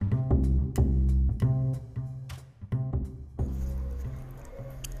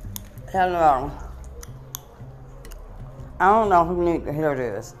Hello. I don't know who need to hear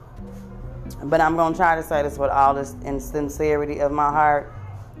this, but I'm going to try to say this with all this sincerity of my heart.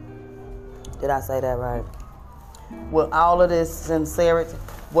 Did I say that right? With all of this sincerity,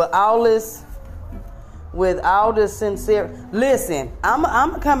 with all this sincerity. Listen, I'm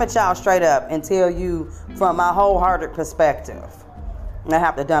going to come at y'all straight up and tell you from my wholehearted perspective. And I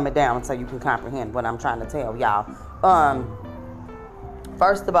have to dumb it down so you can comprehend what I'm trying to tell y'all.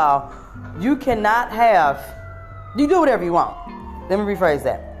 First of all, you cannot have, you do whatever you want. Let me rephrase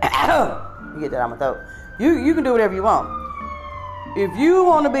that. You get that out of my throat. You can do whatever you want. If you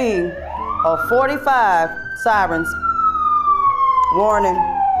want to be a 45 sirens warning.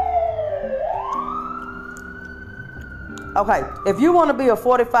 Okay, if you want to be a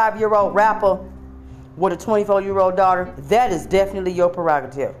 45-year-old rapper with a 24-year-old daughter, that is definitely your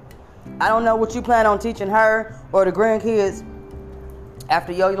prerogative. I don't know what you plan on teaching her or the grandkids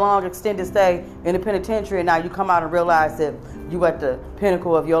after your long extended stay in the penitentiary, and now you come out and realize that you at the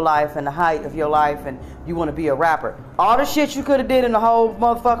pinnacle of your life and the height of your life and you want to be a rapper. All the shit you could have did in the whole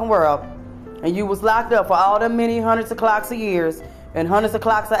motherfucking world, and you was locked up for all them many hundreds of clocks of years and hundreds of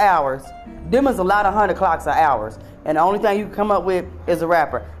clocks of hours. Them is a lot of 100 clocks of hours. And the only thing you can come up with is a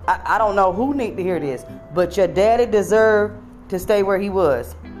rapper. I don't know who need to hear this, but your daddy deserved to stay where he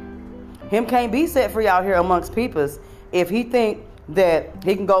was. Him can't be set free out here amongst peoples if he think that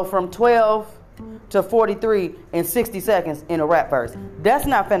he can go from 12 to 43 in 60 seconds in a rap verse. That's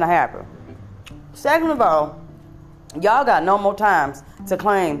not finna happen. Second of all, y'all got no more times to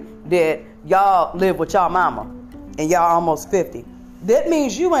claim that y'all live with y'all mama and y'all almost 50. That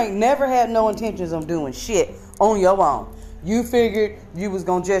means you ain't never had no intentions of doing shit on your own. You figured you was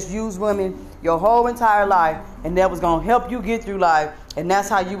gonna just use women your whole entire life, and that was gonna help you get through life, and that's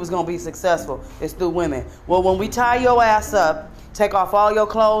how you was gonna be successful, is through women. Well, when we tie your ass up, take off all your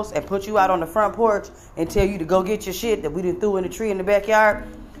clothes, and put you out on the front porch and tell you to go get your shit that we done threw in the tree in the backyard,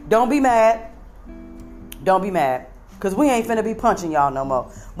 don't be mad. Don't be mad. Because we ain't finna be punching y'all no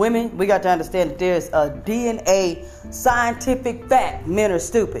more. Women, we got to understand that there's a DNA scientific fact. Men are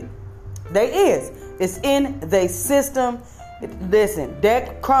stupid. They is. It's in the system. Listen,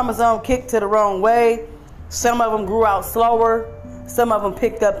 that chromosome kicked to the wrong way. Some of them grew out slower. Some of them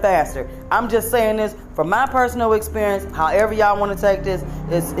picked up faster. I'm just saying this from my personal experience. However y'all want to take this,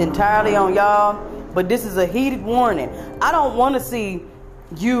 it's entirely on y'all. But this is a heated warning. I don't want to see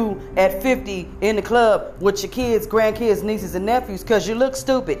you at 50 in the club with your kids, grandkids, nieces, and nephews, because you look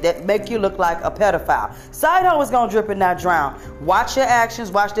stupid. That make you look like a pedophile. Side hoe is going to drip and not drown. Watch your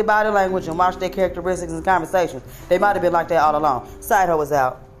actions, watch their body language, and watch their characteristics and conversations. They might have been like that all along. Side hoe is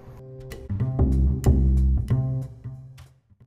out.